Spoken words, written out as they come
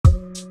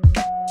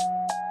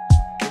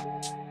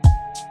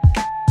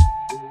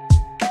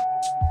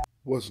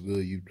What's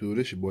good, YouTube?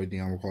 This your boy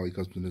Dion Quality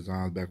Custom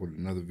Designs back with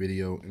another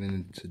video. And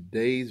in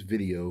today's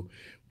video,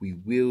 we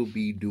will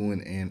be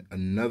doing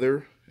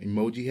another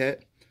emoji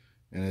hat.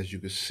 And as you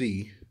can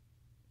see,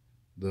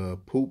 the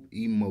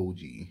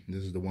Poopemoji.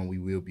 This is the one we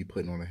will be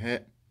putting on the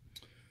hat.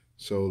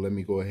 So let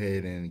me go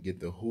ahead and get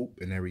the hoop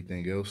and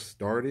everything else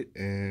started,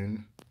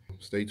 and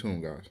stay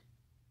tuned, guys.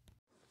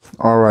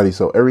 Alrighty,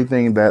 so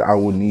everything that I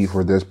will need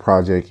for this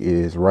project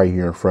is right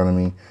here in front of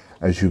me.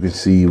 As you can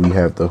see, we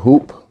have the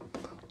hoop.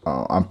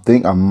 I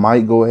think I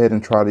might go ahead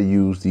and try to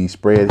use the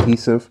spray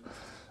adhesive.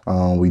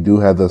 We do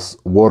have this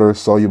water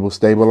soluble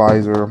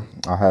stabilizer.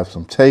 I have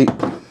some tape,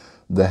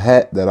 the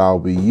hat that I'll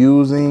be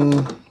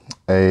using,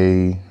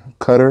 a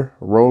cutter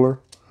roller,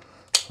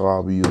 so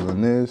I'll be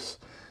using this,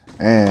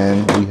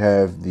 and we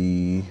have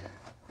the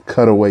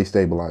cutaway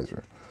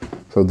stabilizer.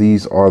 So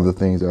these are the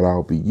things that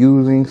I'll be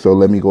using. So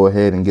let me go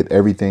ahead and get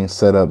everything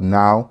set up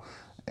now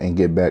and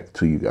get back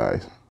to you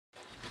guys.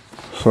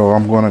 So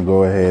I'm going to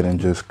go ahead and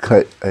just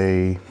cut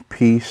a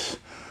piece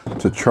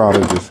to try to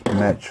just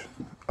match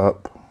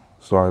up.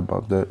 Sorry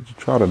about that. To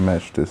try to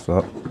match this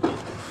up.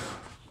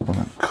 I'm going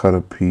to cut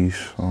a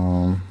piece.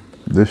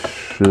 This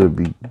should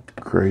be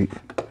great.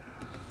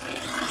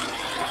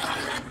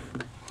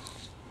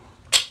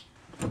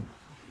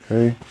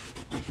 Okay.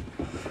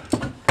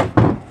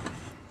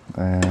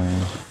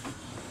 And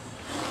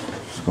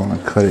just going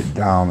to cut it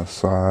down a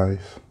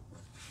size.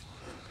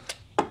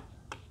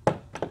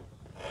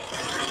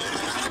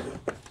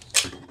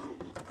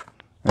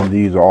 And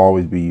these will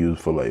always be used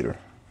for later.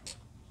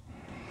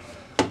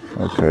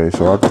 Okay,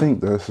 so I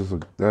think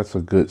that's a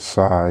good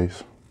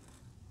size.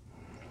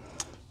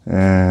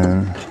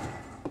 And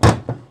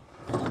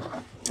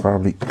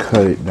probably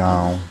cut it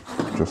down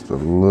just a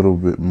little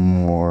bit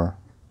more.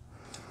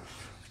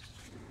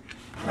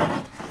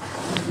 As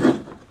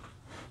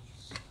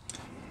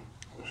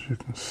you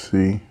can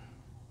see,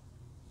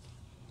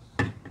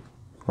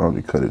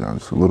 probably cut it down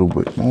just a little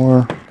bit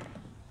more.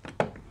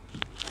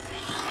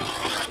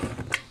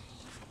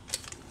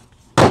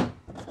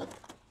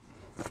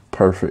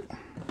 Perfect.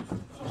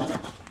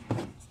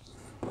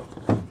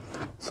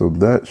 So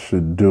that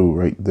should do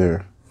right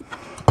there.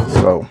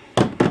 So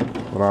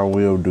what I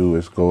will do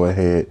is go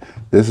ahead.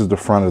 This is the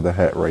front of the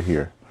hat right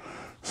here.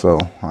 So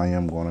I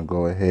am going to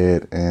go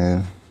ahead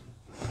and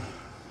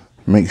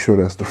make sure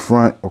that's the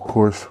front. Of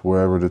course,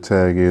 wherever the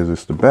tag is,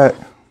 it's the back.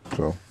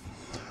 So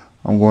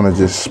I'm going to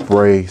just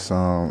spray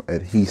some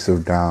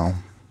adhesive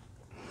down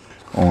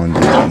on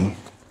the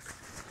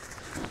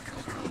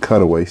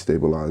cutaway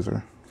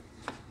stabilizer.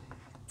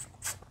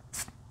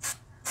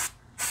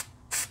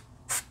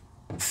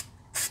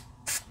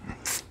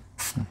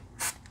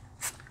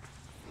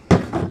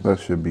 That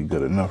should be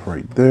good enough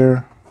right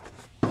there.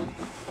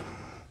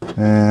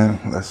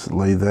 And let's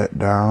lay that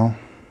down.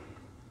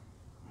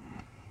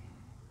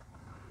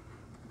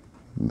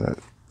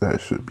 That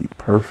should be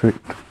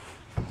perfect.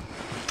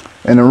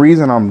 And the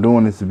reason I'm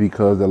doing this is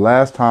because the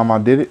last time I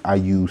did it, I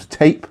used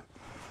tape.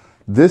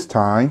 This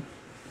time,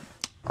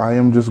 I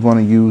am just going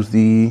to use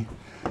the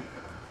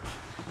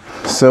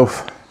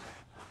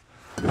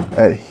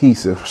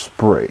self-adhesive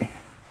spray.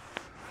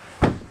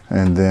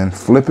 And then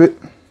flip it.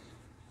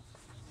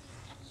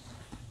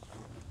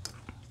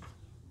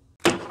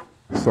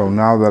 So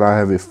now that I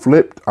have it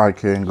flipped, I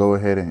can go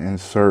ahead and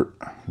insert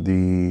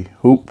the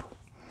hoop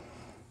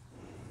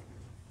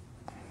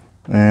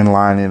and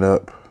line it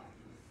up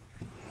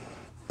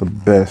the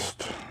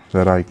best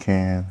that I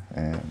can,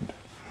 and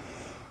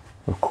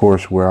of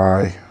course where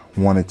I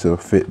want it to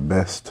fit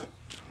best.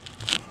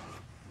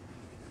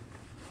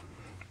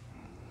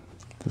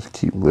 Just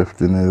keep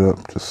lifting it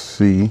up to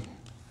see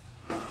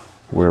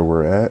where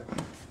we're at.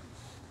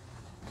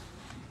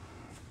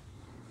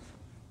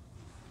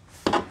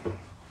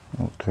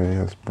 Okay,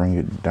 let's bring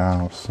it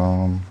down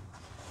some,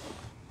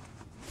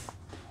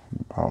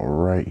 about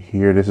right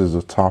here. This is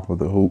the top of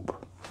the hoop,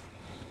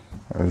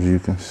 as you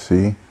can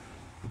see.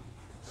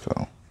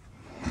 So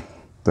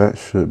that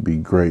should be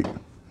great.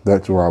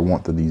 That's where I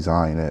want the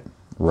design at,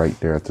 right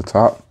there at the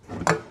top.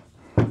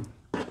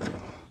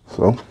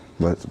 So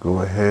let's go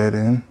ahead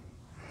and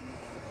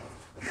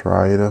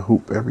try to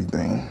hoop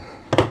everything.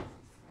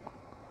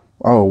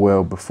 Oh,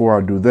 well, before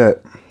I do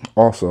that,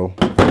 also,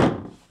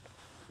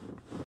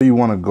 you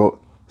want to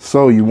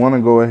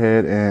go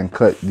ahead and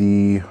cut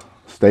the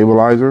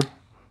stabilizer,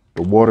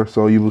 the water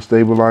soluble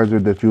stabilizer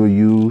that you'll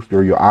use,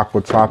 or your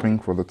aqua topping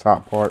for the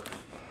top part.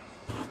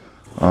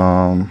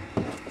 So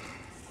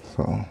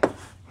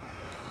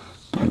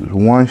use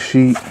one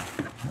sheet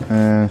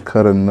and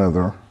cut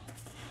another.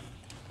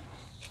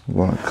 I'm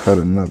going to cut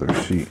another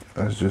sheet.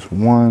 That's just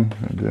one,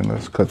 and then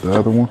let's cut the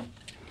other one.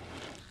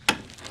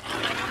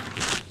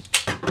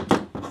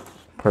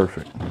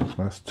 Perfect.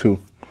 That's two.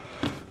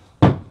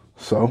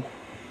 So,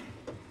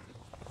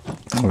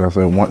 like I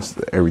said, once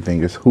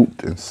everything is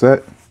hooped and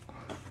set,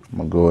 I'm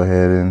going to go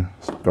ahead and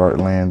start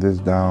laying this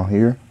down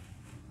here.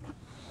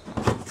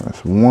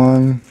 That's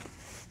one,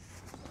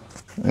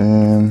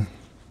 and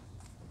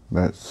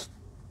that's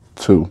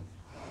two.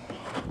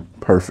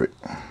 Perfect.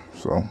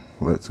 So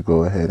let's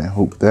go ahead and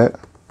hoop that.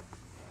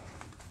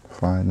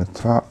 Find the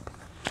top.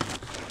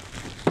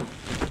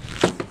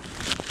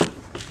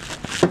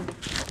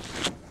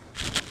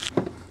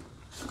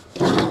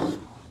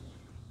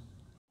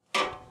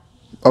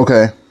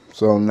 Okay,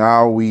 so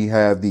now we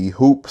have the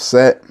hoop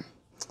set.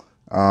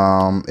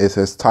 It's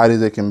as tight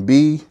as it can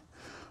be.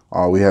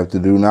 All we have to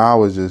do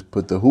now is just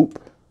put the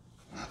hoop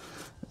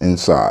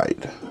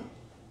inside.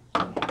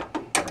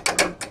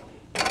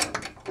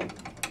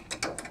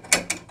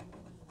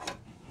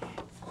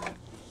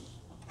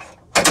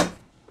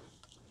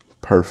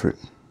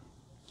 Perfect.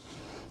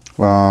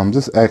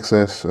 This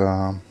excess,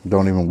 don't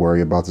even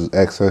worry about this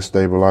excess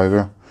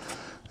stabilizer.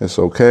 It's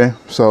okay.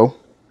 So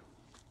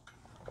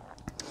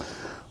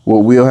what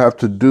we'll have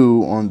to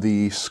do on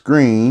the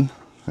screen,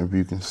 if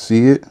you can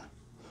see it,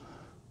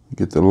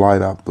 get the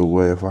light out the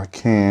way if I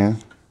can.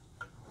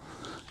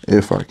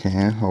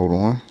 Hold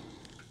on.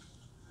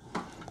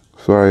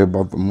 Sorry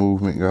about the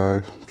movement,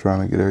 guys. I'm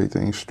trying to get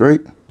everything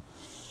straight.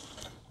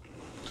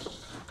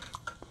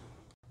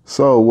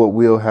 So what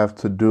we'll have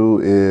to do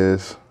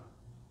is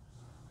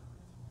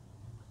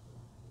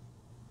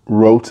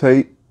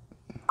rotate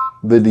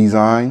the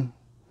design.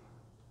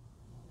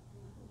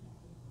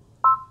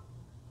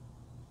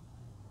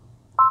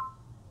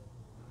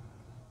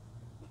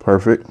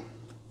 Perfect.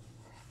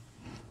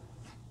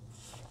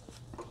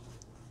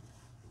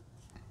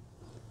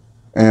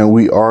 And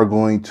we are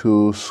going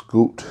to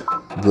scoot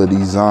the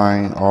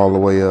design all the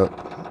way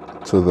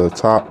up to the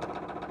top.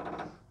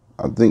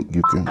 I think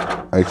you can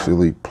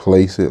actually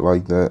place it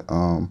like that.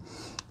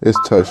 It's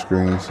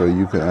touchscreen, so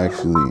you can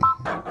actually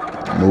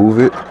move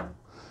it.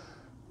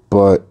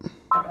 But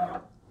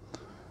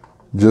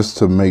just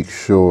to make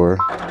sure,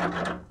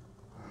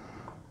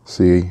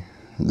 see,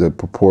 the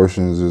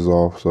proportions is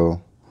off,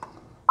 so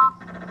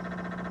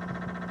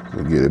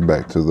get it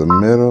back to the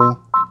middle.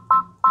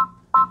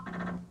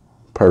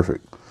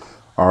 Perfect.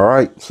 All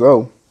right,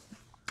 so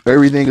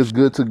everything is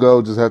good to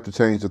go. Just have to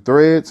change the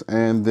threads,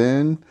 and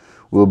then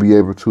we'll be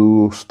able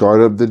to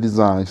start up the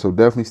design. So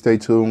definitely stay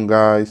tuned,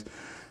 guys.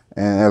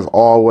 And as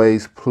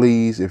always,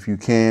 please, if you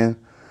can,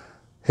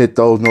 hit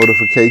those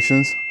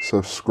notifications,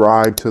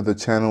 subscribe to the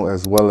channel,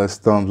 as well as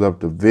thumbs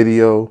up the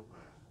video.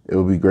 It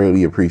will be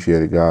greatly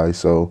appreciated, guys.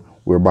 So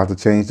we're about to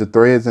change the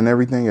threads and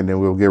everything, and then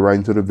we'll get right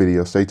into the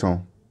video. Stay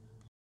tuned.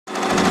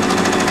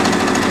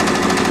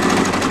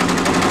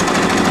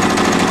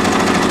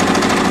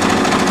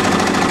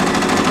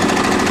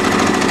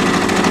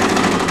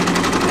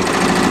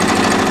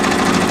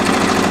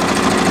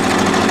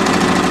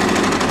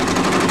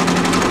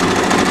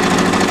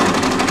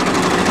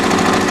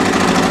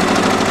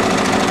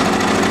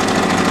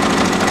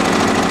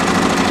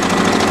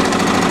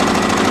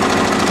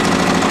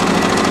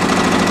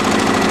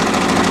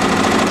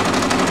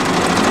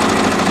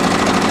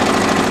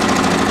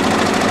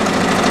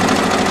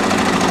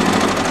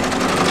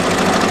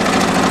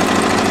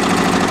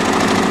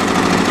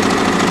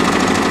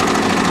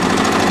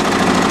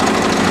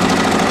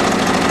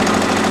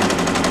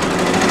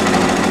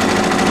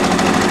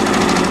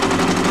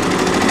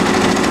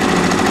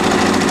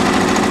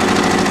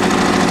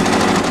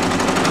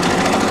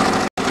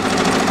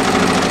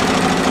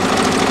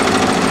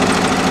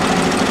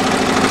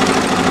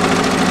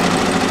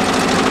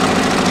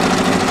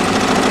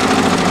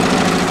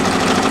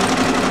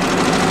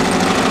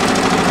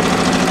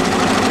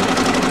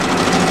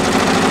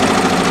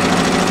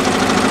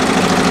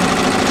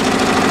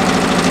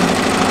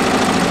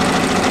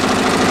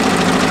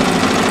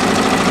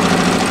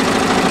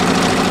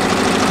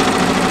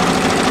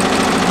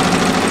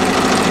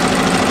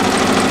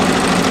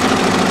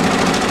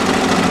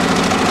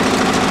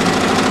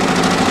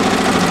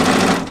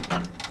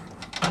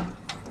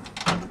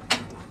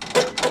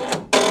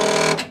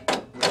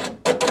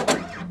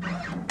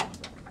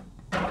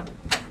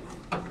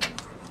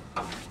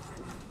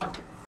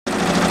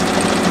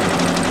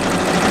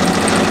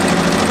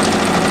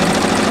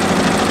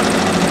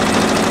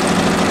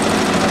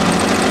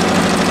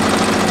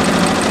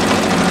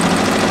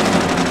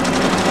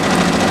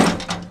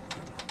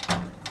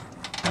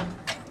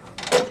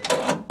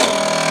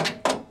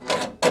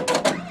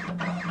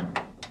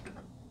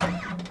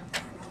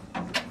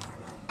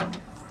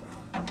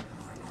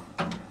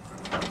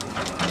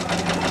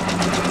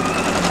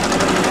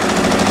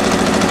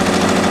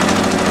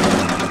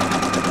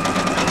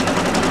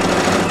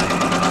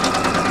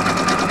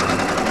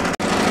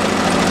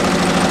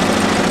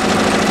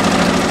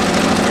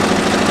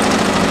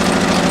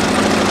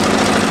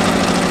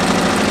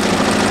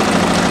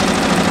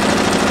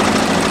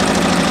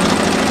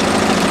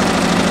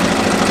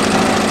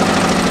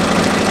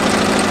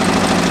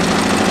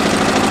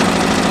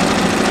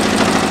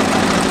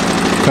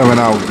 Coming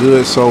out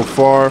good so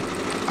far.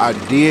 I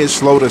did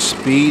slow the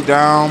speed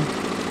down.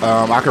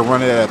 I could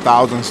run it at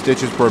 1,000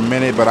 stitches per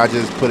minute, but I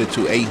just put it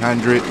to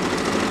 800.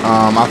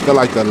 I feel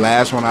like the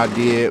last one I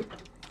did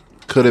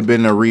could have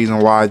been the reason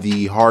why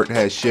the heart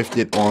had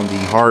shifted on the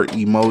heart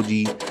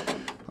emoji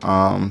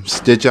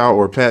stitch out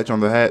or patch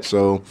on the hat.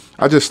 So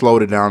I just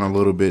slowed it down a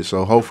little bit.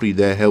 So hopefully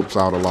that helps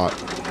out a lot.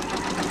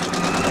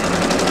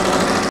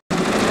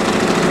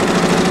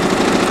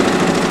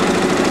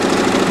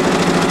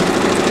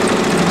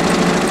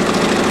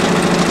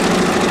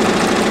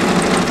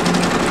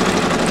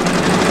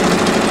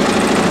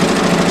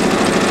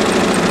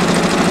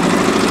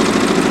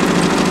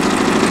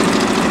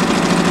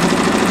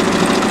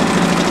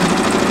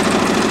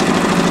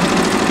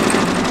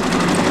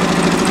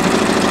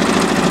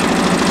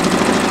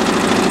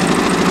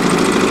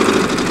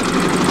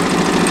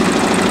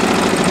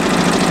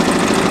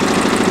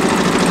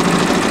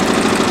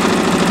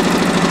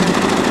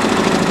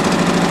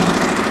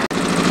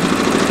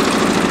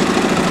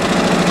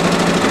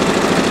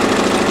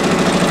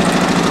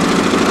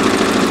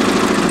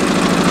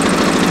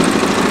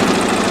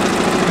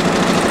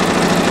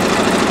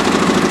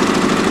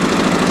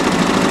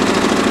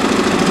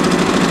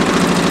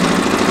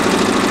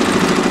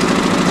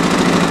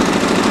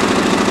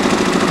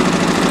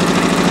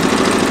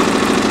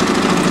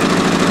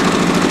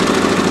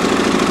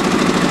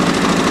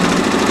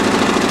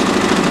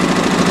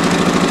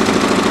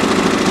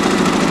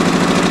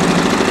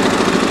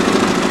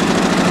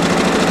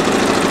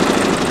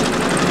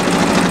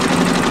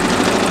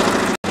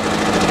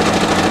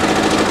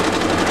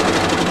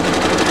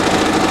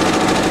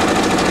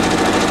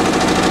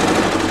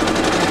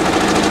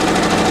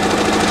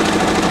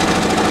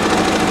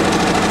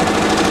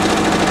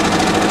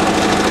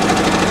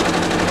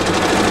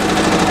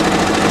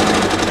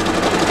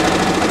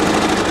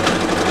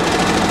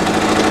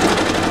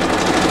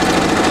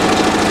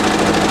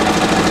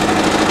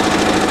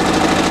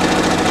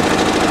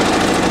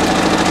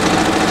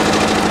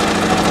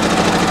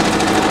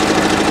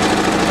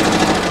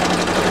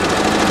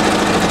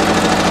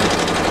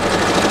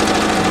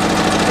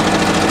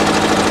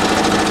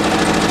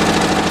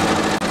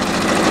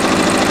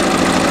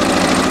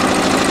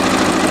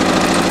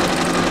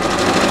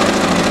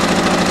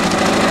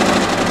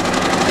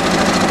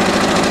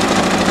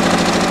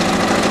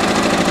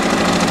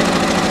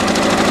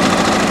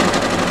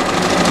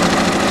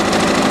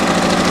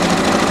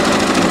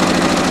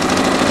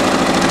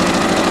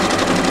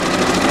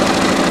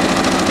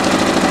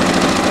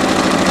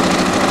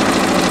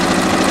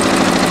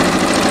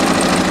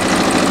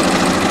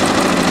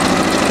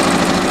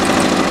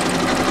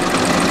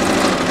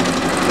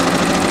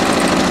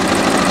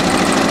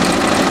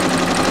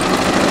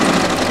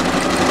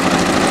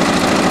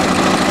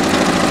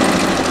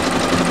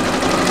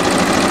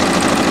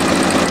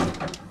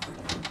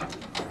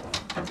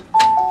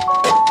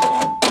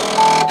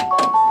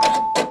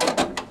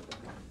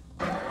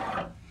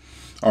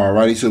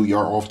 Alrighty, so we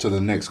are off to the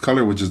next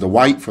color, which is the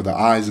white for the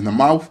eyes and the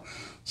mouth.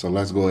 So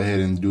let's go ahead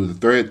and do the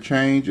thread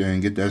change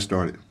and get that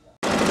started.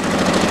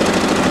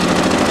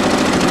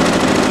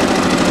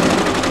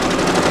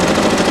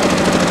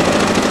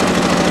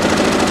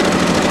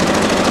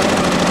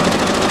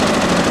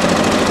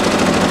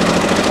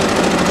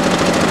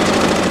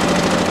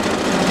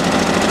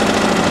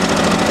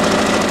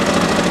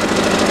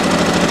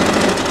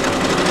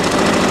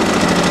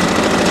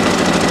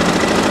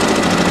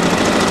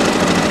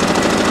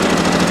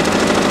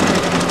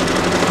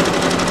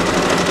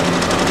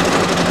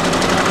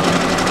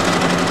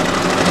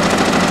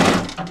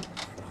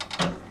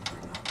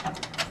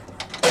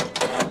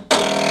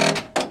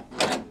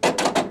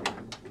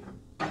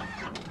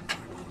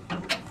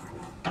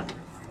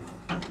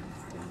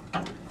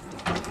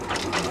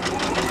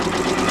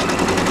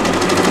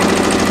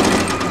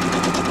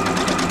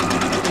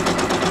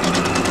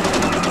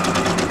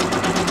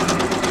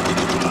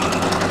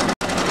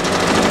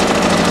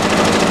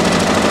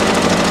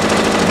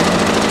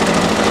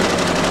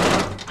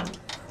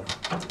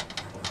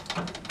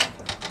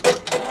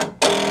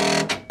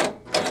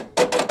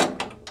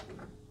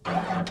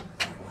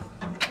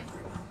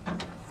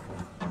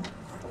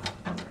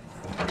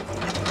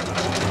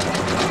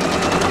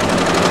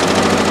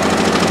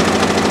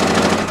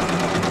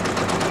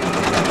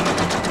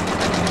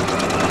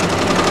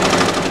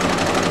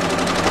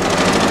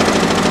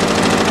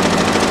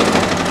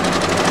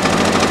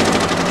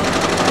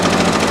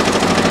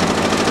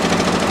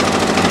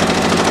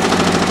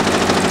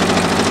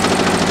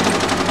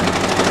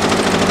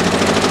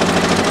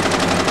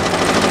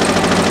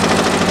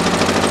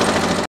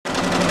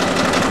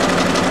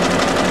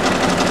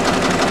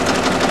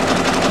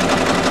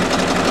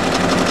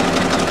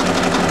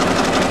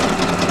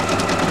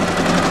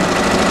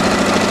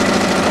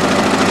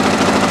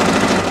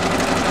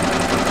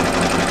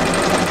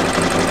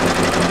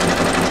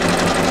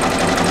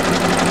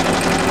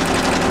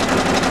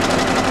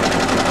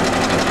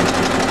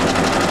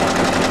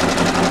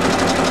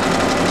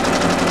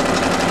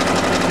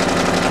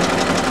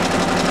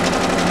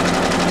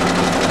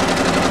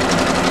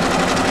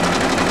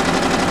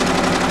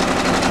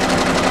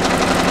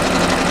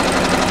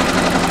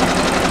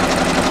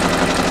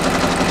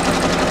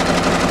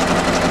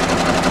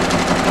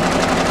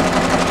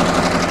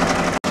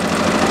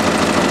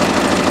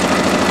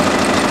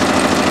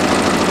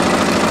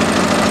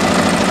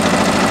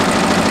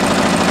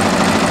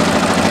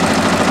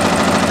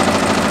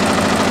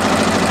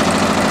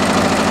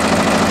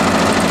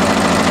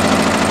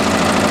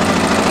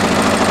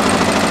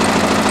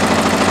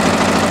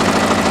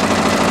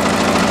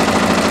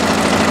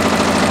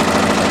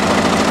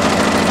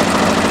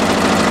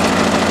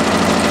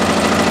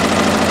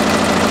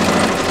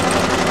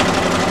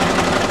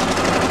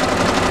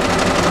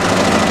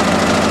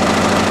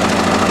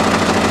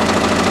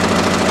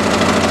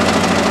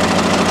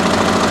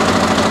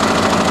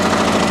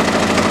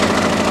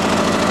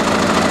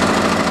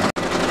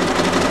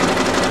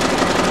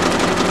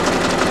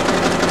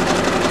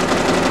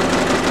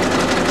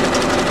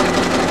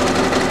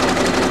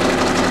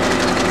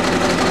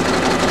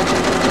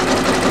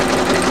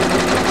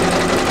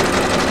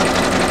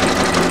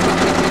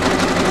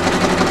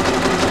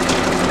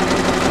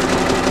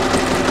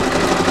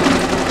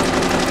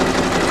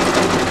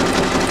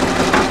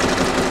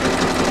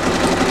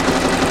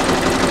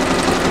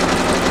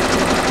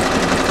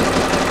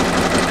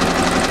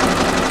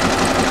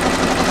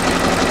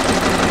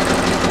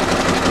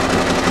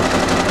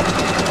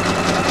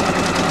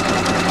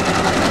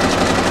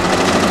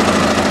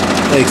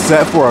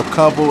 Except for a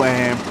couple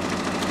and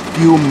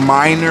few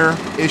minor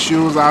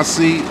issues I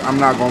see, I'm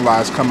not gonna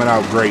lie, it's coming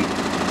out great.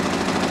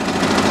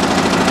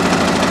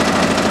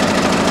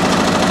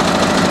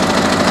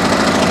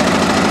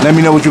 Let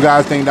me know what you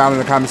guys think down in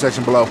the comment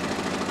section below.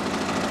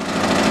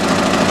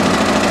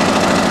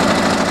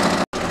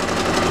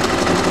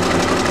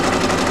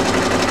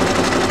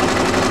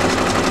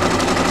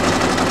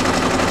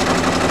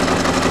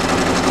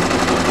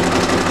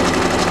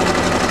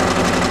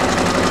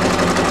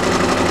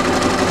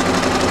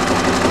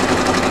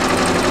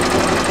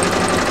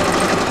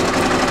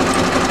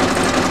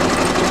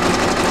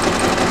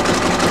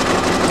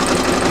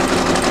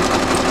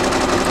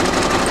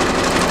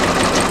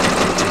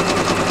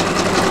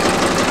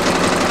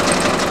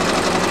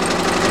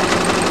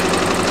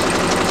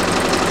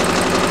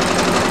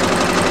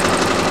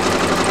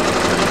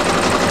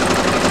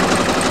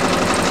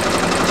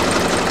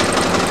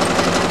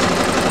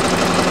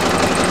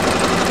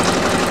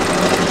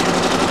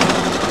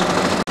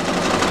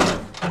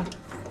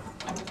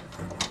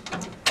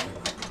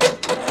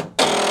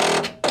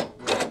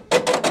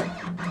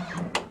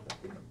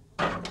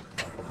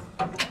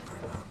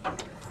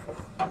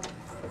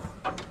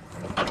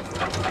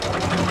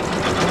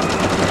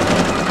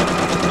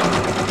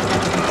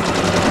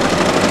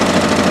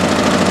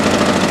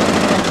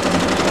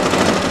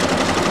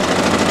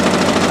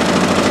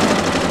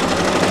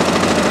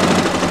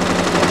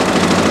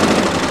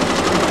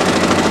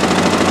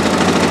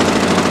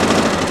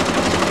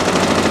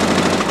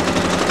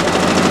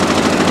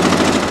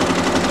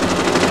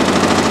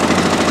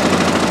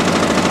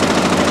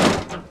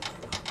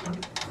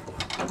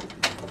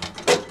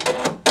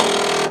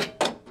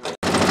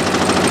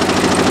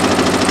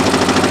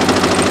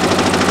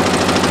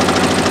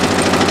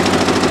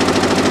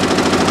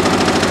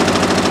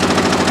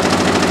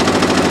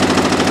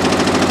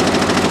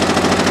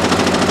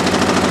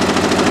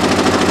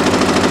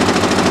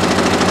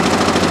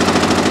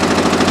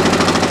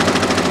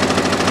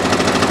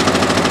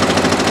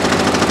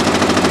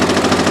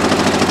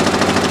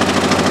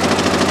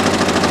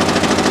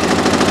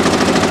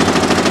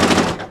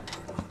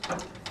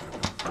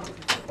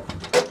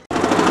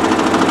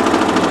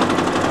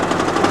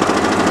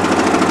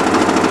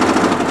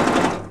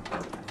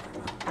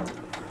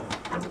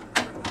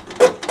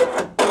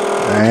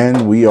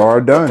 And we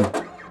are done.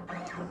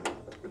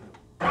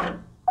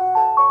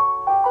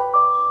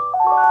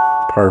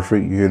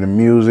 Perfect. You hear the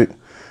music.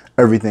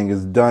 Everything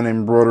is done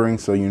embroidering,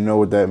 so you know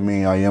what that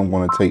means. I am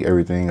going to take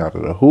everything out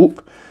of the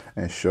hoop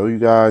and show you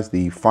guys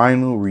the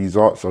final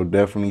result, so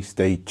definitely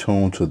stay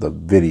tuned to the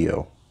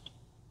video.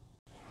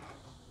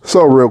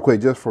 So real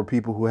quick, just for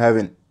people who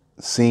haven't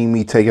seen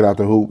me take it out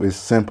the hoop, it's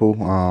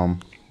simple.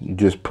 You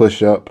just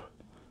push up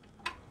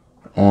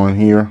on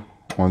here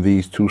on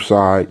these two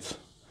sides.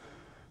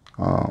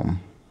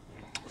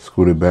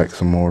 Scoot it back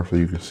some more so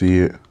you can see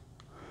it.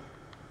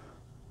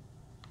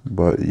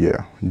 But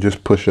yeah,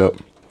 just push up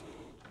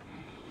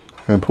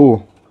and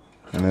pull,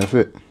 and that's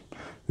it.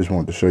 Just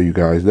wanted to show you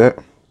guys that.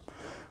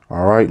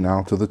 All right,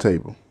 now to the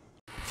table.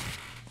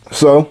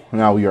 So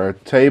now we are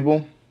at the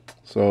table.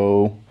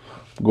 So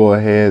go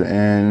ahead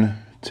and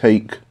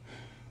take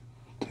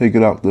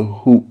it out the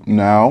hoop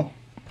now.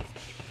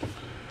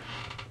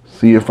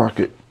 See if I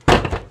could,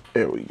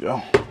 there we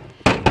go.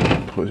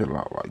 Push it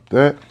out like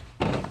that.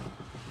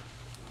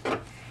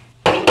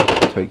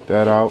 Take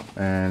that out,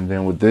 and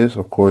then with this,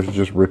 of course,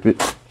 just rip it.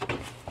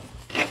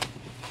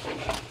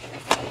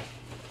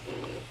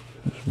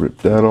 Just rip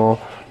that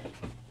off.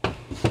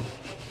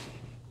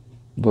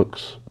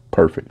 Looks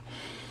perfect.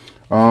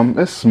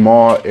 It's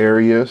small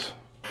areas,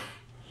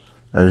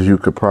 as you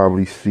could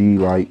probably see,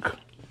 like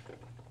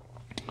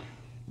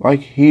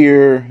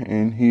here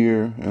and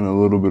here and a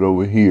little bit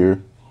over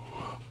here.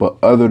 But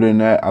other than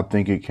that, I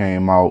think it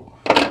came out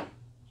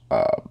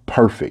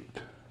perfect.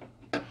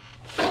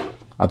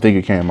 I think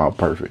it came out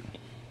perfect.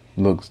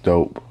 Looks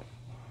dope.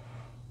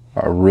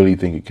 I really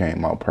think it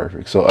came out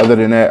perfect. So other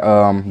than that,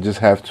 just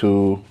have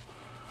to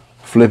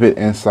flip it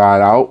inside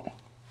out.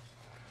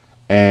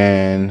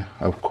 And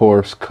of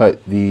course,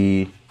 cut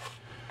the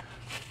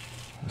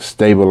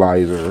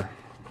stabilizer.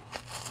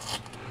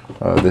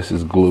 This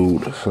is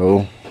glued.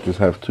 So just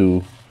have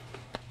to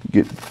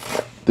get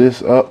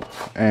this up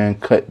and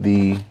cut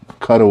the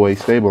cutaway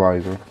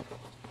stabilizer,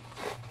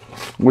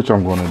 which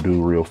I'm going to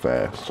do real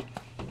fast.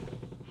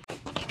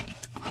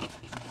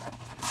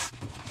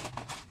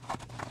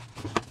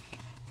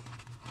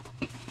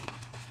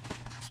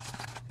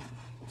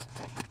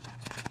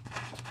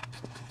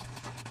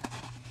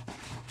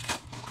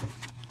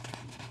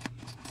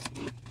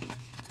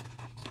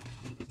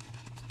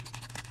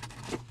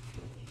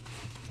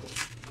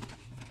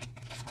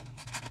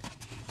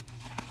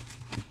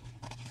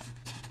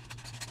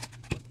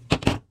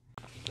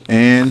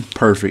 And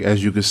perfect.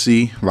 As you can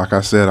see, like I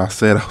said I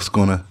was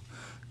gonna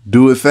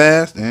do it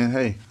fast, and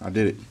hey, I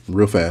did it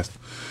real fast.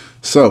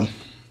 So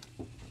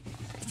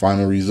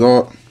final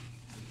result,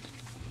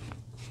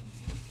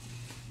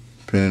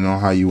 depending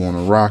on how you want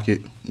to rock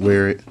it,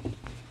 wear it.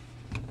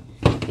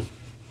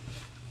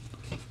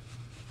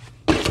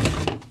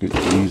 Get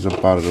these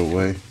up out of the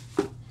way.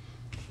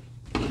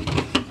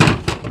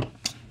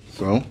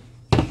 So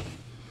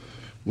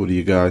what do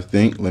you guys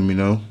think? Let me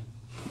know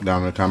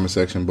down in the comment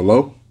section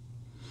below.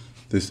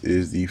 This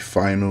is the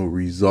final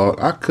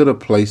result. I could have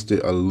placed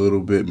it a little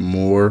bit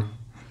more.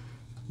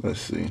 Let's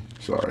see.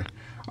 Sorry.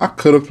 I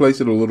could have placed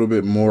it a little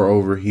bit more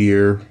over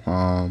here.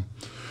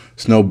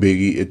 It's no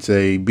biggie. It's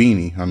a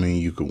beanie. I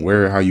mean, you can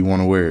wear it how you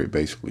want to wear it,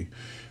 basically.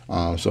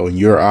 So in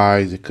your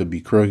eyes, it could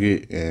be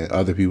crooked, and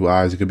other people's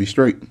eyes, it could be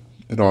straight.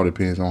 It all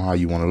depends on how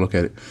you want to look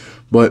at it.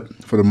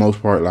 But for the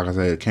most part, like I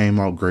said, it came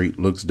out great.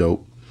 Looks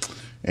dope.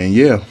 And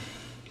yeah,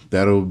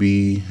 that'll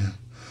be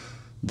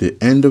the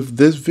end of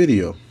this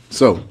video.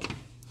 So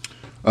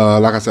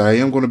like I said, I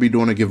am going to be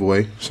doing a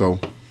giveaway, so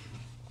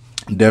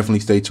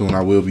definitely stay tuned.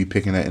 I will be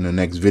picking that in the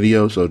next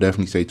video, so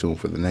definitely stay tuned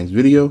for the next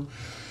video.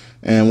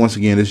 And once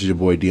again, this is your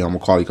boy D. I'm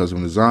Macaulay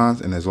Custom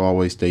Designs, and as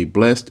always, stay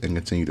blessed and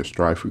continue to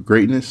strive for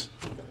greatness.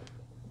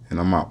 And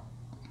I'm out.